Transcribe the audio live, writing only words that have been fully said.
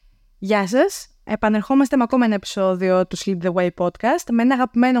Γεια σας. Επανερχόμαστε με ακόμα ένα επεισόδιο του Sleed the Way podcast με ένα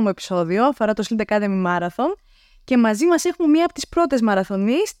αγαπημένο μου επεισόδιο, αφορά το Sleed Academy Marathon και μαζί μας έχουμε μία από τις πρώτες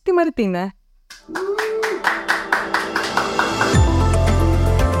μαραθωνείς, τη Μαρτίνα.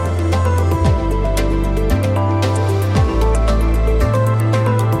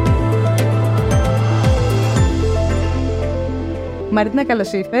 Μαρτίνα,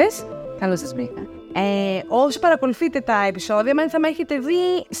 καλώς ήρθες. Καλώς σας βρήκα. Όσοι παρακολουθείτε τα επεισόδια, θα με έχετε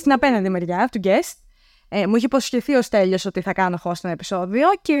δει στην απέναντι μεριά του guest. Μου είχε υποσχεθεί ο Στέλιος ότι θα κάνω host ένα επεισόδιο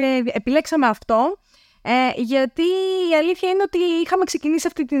και επιλέξαμε αυτό γιατί η αλήθεια είναι ότι είχαμε ξεκινήσει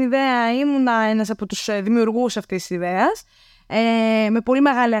αυτή την ιδέα, ήμουνα ένας από τους δημιουργούς αυτής της ιδέας, με πολύ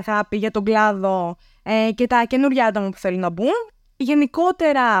μεγάλη αγάπη για τον κλάδο και τα καινούργια άτομα που θέλουν να μπουν.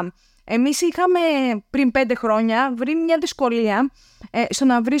 Γενικότερα, εμείς είχαμε πριν 5 χρόνια βρει μια δυσκολία στο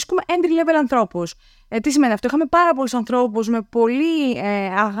να βρίσκουμε entry-level ανθρώπους. Τι σημαίνει αυτό? Είχαμε πάρα πολλούς ανθρώπους με πολύ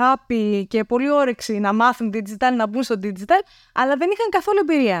αγάπη και πολύ όρεξη να μάθουν digital, να μπουν στο digital, αλλά δεν είχαν καθόλου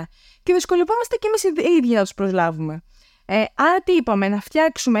εμπειρία. Και δυσκολευόμαστε και εμείς οι ίδιοι να τους προσλάβουμε. Άρα τι είπαμε? Να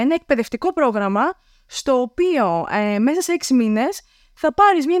φτιάξουμε ένα εκπαιδευτικό πρόγραμμα στο οποίο μέσα σε 6 μήνες θα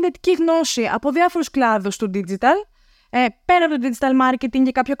πάρεις μια εντατική γνώση από διάφορους κλάδους του digital, πέρα από το digital marketing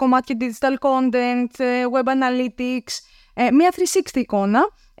και κάποια κομμάτια digital content, web analytics, μια 360 εικόνα,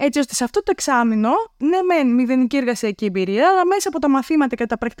 έτσι ώστε σε αυτό το εξάμηνο, ναι μεν μηδενική εργασιακή εμπειρία, αλλά μέσα από τα μαθήματα και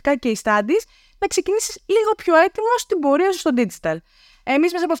τα πρακτικά case studies να ξεκινήσεις λίγο πιο έτοιμος στην πορεία σου στο digital.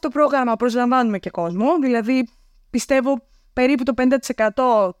 Εμείς μέσα από αυτό το πρόγραμμα προσλαμβάνουμε και κόσμο, δηλαδή πιστεύω περίπου το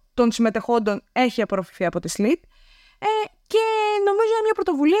 50% των συμμετεχόντων έχει απορροφηθεί από τη Sleed, και νομίζω είναι μια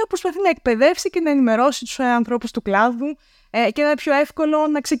πρωτοβουλία που προσπαθεί να εκπαιδεύσει και να ενημερώσει τους ανθρώπους του κλάδου και να είναι πιο εύκολο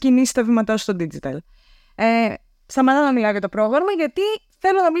να ξεκινήσει τα βήματά σου στο digital. Σταματάω να μιλάω για το πρόγραμμα γιατί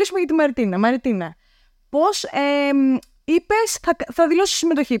θέλω να μιλήσουμε για τη Μαρτίνα. Μαρτίνα, πώς είπες θα δηλώσεις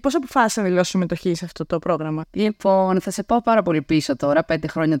συμμετοχή, πώς αποφάσισες να δηλώσεις συμμετοχή σε αυτό το πρόγραμμα? Λοιπόν, θα σε πάω πάρα πολύ πίσω τώρα, 5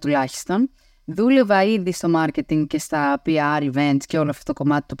 χρόνια τουλάχιστον. Δούλευα ήδη στο marketing και στα PR events και όλο αυτό το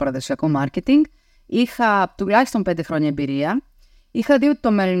κομμάτι του παραδοσιακού marketing. Είχα τουλάχιστον 5 χρόνια εμπειρία. Είχα δει ότι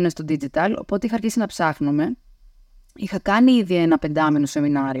το μέλλον είναι στο digital, οπότε είχα αρχίσει να ψάχνουμε. Είχα κάνει ήδη ένα 5μηνο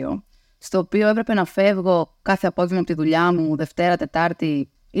σεμινάριο, στο οποίο έπρεπε να φεύγω κάθε απόγευμα από τη δουλειά μου, Δευτέρα,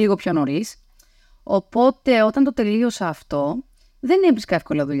 Τετάρτη, λίγο πιο νωρίς. Οπότε όταν το τελείωσα αυτό, δεν έβρισκα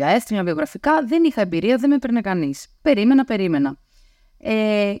εύκολα δουλειά. Έστειλα βιογραφικά, δεν είχα εμπειρία, δεν με έπαιρνε κανείς. Περίμενα.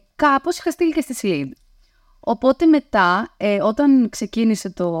 Κάπως είχα στείλει και στη Sleed. Οπότε μετά, όταν ξεκίνησε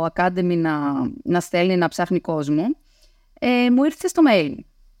το Academy να στέλνει, να ψάχνει κόσμο, μου ήρθε στο mail.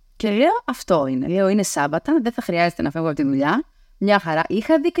 Και λέω, αυτό είναι. Λέω, είναι Σάββατα, δεν θα χρειάζεται να φεύγω από τη δουλειά. Μια χαρά.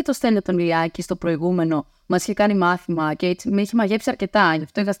 Είχα δει και το Στέλιο τον Ηλιάκη στο προηγούμενο, μας είχε κάνει μάθημα και έτσι με είχε μαγέψει αρκετά. Γι'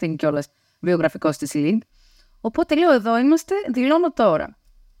 αυτό είχα στείλει κιόλας βιογραφικό στη Sleed. Οπότε λέω, εδώ είμαστε, δηλώνω τώρα.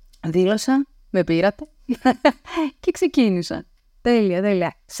 Δήλωσα, με πήρατε και ξεκίνησα.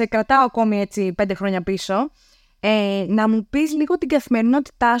 Τέλεια. Σε κρατάω ακόμη έτσι 5 χρόνια πίσω. Να μου πεις λίγο την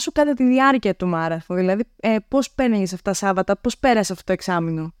καθημερινότητά σου κατά τη διάρκεια του μάραθον. Δηλαδή, πώς πέρναγες αυτά τα Σάββατα, πώς πέρασε αυτό το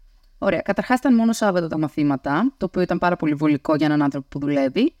εξάμηνο? Ωραία. Καταρχάς ήταν μόνο Σάββατο τα μαθήματα, το οποίο ήταν πάρα πολύ βολικό για έναν άνθρωπο που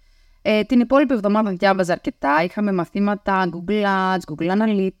δουλεύει. Την υπόλοιπη εβδομάδα διάβαζα αρκετά. Είχαμε μαθήματα Google Ads, Google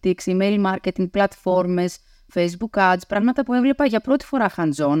Analytics, email marketing, πλατφόρμες, Facebook Ads, πράγματα που έβλεπα για πρώτη φορά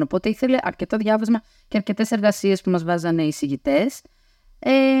hands-on, οπότε ήθελε αρκετό διάβασμα και αρκετές εργασίες που μας βάζανε οι εισηγητές.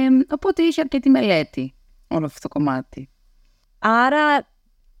 Οπότε είχε αρκετή μελέτη όλο αυτό το κομμάτι. Άρα,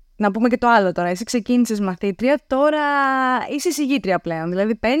 να πούμε και το άλλο τώρα. Εσύ ξεκίνησες μαθήτρια, τώρα είσαι εισηγήτρια πλέον.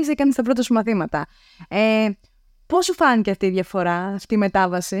 Δηλαδή, παίρνεις και κάνεις τα πρώτα σου μαθήματα. Πώς σου φάνηκε αυτή η διαφορά, αυτή η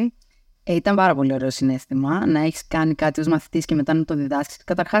μετάβαση? Ήταν πάρα πολύ ωραίο συναίσθημα να έχεις κάνει κάτι ως μαθητής και μετά να το διδάσκεις.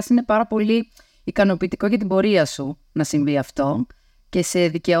 Καταρχάς, είναι πάρα πολύ ικανοποιητικό για την πορεία σου να συμβεί αυτό και σε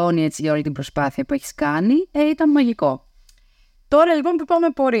δικαιώνει έτσι για όλη την προσπάθεια που έχεις κάνει. Ήταν μαγικό. Τώρα λοιπόν που πάμε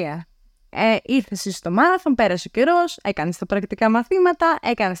πορεία. Ήρθες στο μάραθον, πέρασε ο καιρός, έκανες τα πρακτικά μαθήματα,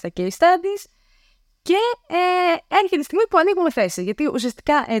 έκανες τα case studies και έρχεται η στιγμή που ανοίγουμε θέση, γιατί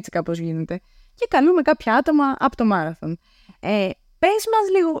ουσιαστικά έτσι κάπως γίνεται. Και καλούμε κάποια άτομα από το μάραθον. Πες μας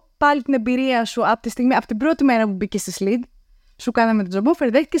λίγο πάλι την εμπειρία σου από την πρώτη μέρα που μπήκες στη Sleed. Σου κάναμε το job offer,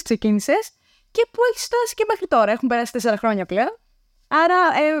 δέχτηκες, ξεκίνησες και πού έχεις φτάσει και μέχρι τώρα? Έχουν περάσει 4 χρόνια πλέον. Άρα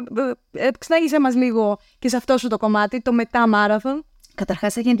ξυνάγησέ μας λίγο και σε αυτό σου το κομμάτι, το μετά μάραθον.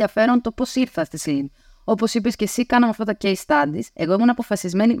 Καταρχάς έχει ενδιαφέρον το πώς ήρθα στη Sleed. Όπως είπες και εσύ, κάναμε αυτά τα case studies. Εγώ ήμουν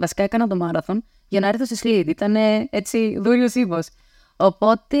αποφασισμένη, βασικά έκανα το μάραθον για να έρθω στη Sleed. Ήταν έτσι δούριος ύμος.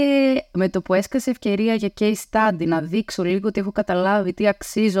 Οπότε με το που έσκασε ευκαιρία για case study να δείξω λίγο τι έχω καταλάβει, τι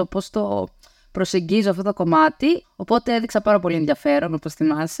αξίζω, πώς το προσεγγίζω αυτό το κομμάτι. Οπότε έδειξα πάρα πολύ ενδιαφέρον, όπως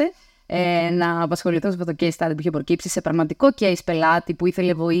θυμάσαι. να απασχοληθώ σε αυτό το case study που είχε προκύψει, σε πραγματικό case πελάτη που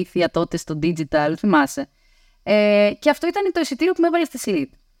ήθελε βοήθεια τότε στο digital, θυμάσαι. Και αυτό ήταν το εισιτήριο που με έβαλε στη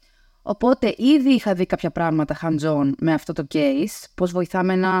Sleed. Οπότε ήδη είχα δει κάποια πράγματα hands-on με αυτό το case, πώς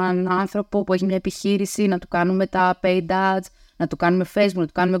βοηθάμε έναν άνθρωπο που έχει μια επιχείρηση να του κάνουμε τα paid ads, να του κάνουμε Facebook, να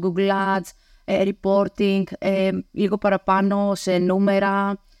του κάνουμε Google Ads, reporting, λίγο παραπάνω σε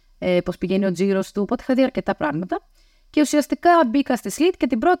νούμερα, πώς πηγαίνει ο τζίρος του, οπότε είχα δει αρκετά πράγματα. Και ουσιαστικά μπήκα στη Sleed και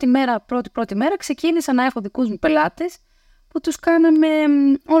την πρώτη μέρα ξεκίνησα να έχω δικούς μου πελάτες που τους κάναμε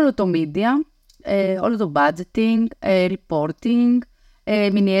όλο το media, όλο το budgeting, reporting,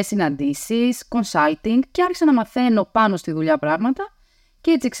 μηνιαίες συναντήσεις, consulting και άρχισα να μαθαίνω πάνω στη δουλειά πράγματα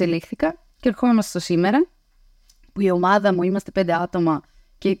και έτσι εξελίχθηκα και ερχόμαστε στο σήμερα που η ομάδα μου είμαστε 5 άτομα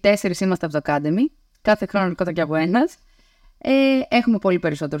και οι 4 είμαστε από το Academy, κάθε χρόνο λιγότερο και από ένας. Έχουμε πολύ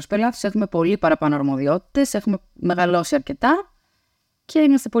περισσότερους πελάτες, έχουμε πολύ παραπάνω αρμοδιότητες, έχουμε μεγαλώσει αρκετά και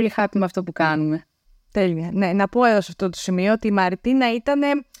είμαστε πολύ happy με αυτό που κάνουμε. Τέλεια. Ναι, να πω εδώ σε αυτό το σημείο ότι η Μαρτίνα ήταν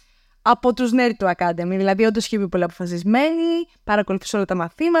από τους nerd του Academy, δηλαδή όντως είχε πολύ αποφασισμένη, παρακολουθούσε όλα τα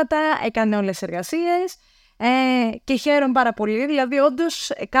μαθήματα, έκανε όλες τις εργασίες και χαίρομαι πάρα πολύ, δηλαδή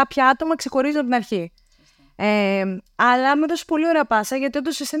όντως κάποια άτομα ξεχωρίζουν από την αρχή. Αλλά με έδωσε πολύ ωραία πάσα, γιατί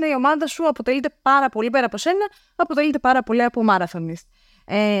όντως εσένα η ομάδα σου αποτελείται πάρα πολύ, πέρα από σένα, αποτελείται πάρα πολύ από marathonist.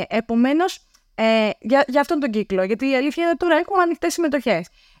 Επομένως, για αυτόν τον κύκλο, γιατί η αλήθεια είναι τώρα έχουμε ανοιχτές συμμετοχές.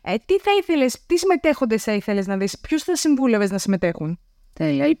 Τι θα ήθελες, τι συμμετέχοντες θα ήθελες να δεις, ποιους θα συμβούλευες να συμμετέχουν?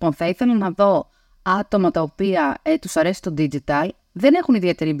 Τέλεια. Λοιπόν, θα ήθελα να δω άτομα τα οποία τους αρέσει το digital, δεν έχουν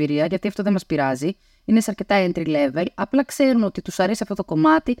ιδιαίτερη εμπειρία, γιατί αυτό δεν μας πειράζει. Είναι σε αρκετά entry level, απλά ξέρουν ότι τους αρέσει αυτό το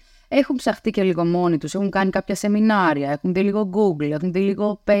κομμάτι, έχουν ψαχτεί και λίγο μόνοι τους, έχουν κάνει κάποια σεμινάρια, έχουν δει λίγο Google, έχουν δει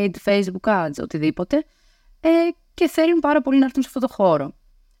λίγο paid Facebook ads, οτιδήποτε και θέλουν πάρα πολύ να έρθουν σε αυτό το χώρο.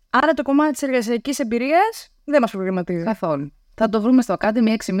 Άρα το κομμάτι της εργασιακής εμπειρίας δεν μας προβληματίζει. Καθόλου. Θα το βρούμε στο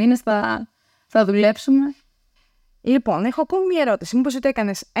Academy, 6 μήνες θα δουλέψουμε. Λοιπόν, έχω ακόμη μια ερώτηση. Μήπως ότι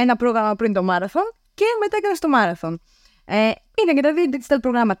έκανες ένα πρόγραμμα πριν το marathon και μετά έκανες το marathon. Είναι και τα δύο digital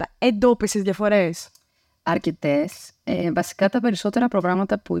προγράμματα. Εντόπισες διαφορές? Αρκετές. Βασικά τα περισσότερα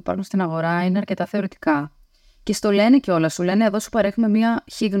προγράμματα που υπάρχουν στην αγορά είναι αρκετά θεωρητικά. Και στο λένε κιόλας, σου λένε εδώ σου παρέχουμε μια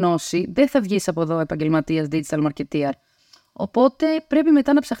χι γνώση, δεν θα βγεις από εδώ επαγγελματίας digital marketer. Οπότε πρέπει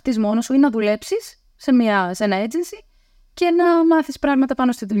μετά να ψαχτείς μόνος σου ή να δουλέψεις σε ένα agency και να μάθεις πράγματα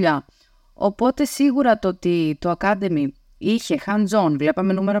πάνω στη δουλειά. Οπότε σίγουρα το ότι το Academy είχε hands-on,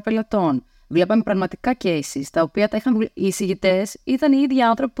 βλέπαμε νούμερα πελατών, βλέπαμε πραγματικά cases, τα οποία τα είχαν οι εισηγητές, ήταν οι ίδιοι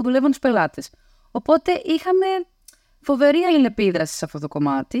άνθρωποι που δουλεύαν τους πελάτες. Οπότε είχαμε φοβερή αλληλεπίδραση σε αυτό το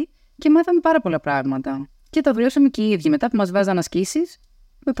κομμάτι και μάθαμε πάρα πολλά πράγματα. Και τα δουλέψαμε και οι ίδιοι μετά που μας βάζαν ασκήσεις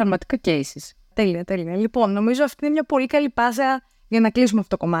με πραγματικά cases. Τέλεια. Λοιπόν, νομίζω αυτή είναι μια πολύ καλή πάσα για να κλείσουμε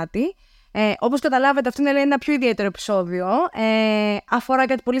αυτό το κομμάτι. Όπως καταλάβετε, αυτό είναι ένα πιο ιδιαίτερο επεισόδιο. Αφορά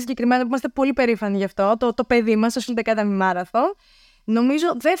κάτι πολύ συγκεκριμένο που είμαστε πολύ περήφανοι γι' αυτό, το παιδί μας, το Sleed Academy Marathon. Νομίζω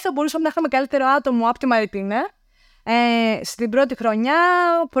δεν θα μπορούσαμε να είχαμε καλύτερο άτομο από τη Μαρτίνα. Στην πρώτη χρονιά,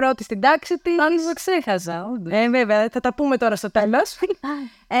 πρώτη στην τάξη της. Αν το ξέχασα. Βέβαια, θα τα πούμε τώρα στο τέλος.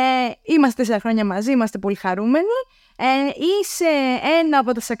 Είμαστε 4 χρόνια μαζί, είμαστε πολύ χαρούμενοι. Είσαι ένα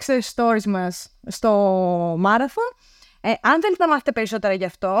από τα success stories μας στο Marathon. Αν θέλετε να μάθετε περισσότερα γι'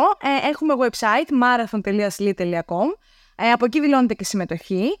 αυτό, έχουμε website marathon.sleed.com. Από εκεί δηλώνετε και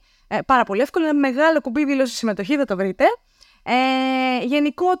συμμετοχή. Πάρα πολύ εύκολο, ένα μεγάλο κουμπί δήλωση συμμετοχή, θα το βρείτε.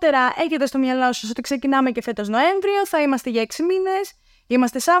 Γενικότερα έχετε στο μυαλό σας ότι ξεκινάμε και φέτος Νοέμβριο, θα είμαστε για 6 μήνες,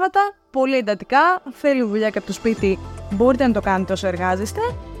 είμαστε Σάββατα, πολύ εντατικά, θέλει δουλειά και από το σπίτι, μπορείτε να το κάνετε όσο εργάζεστε.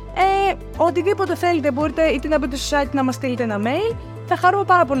 Οτιδήποτε θέλετε μπορείτε είτε να μπείτε στο site να μας στείλετε ένα mail. Θα χαρούμε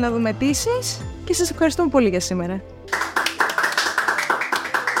πάρα πολύ να δούμε αιτήσεις και σας ευχαριστούμε πολύ για σήμερα.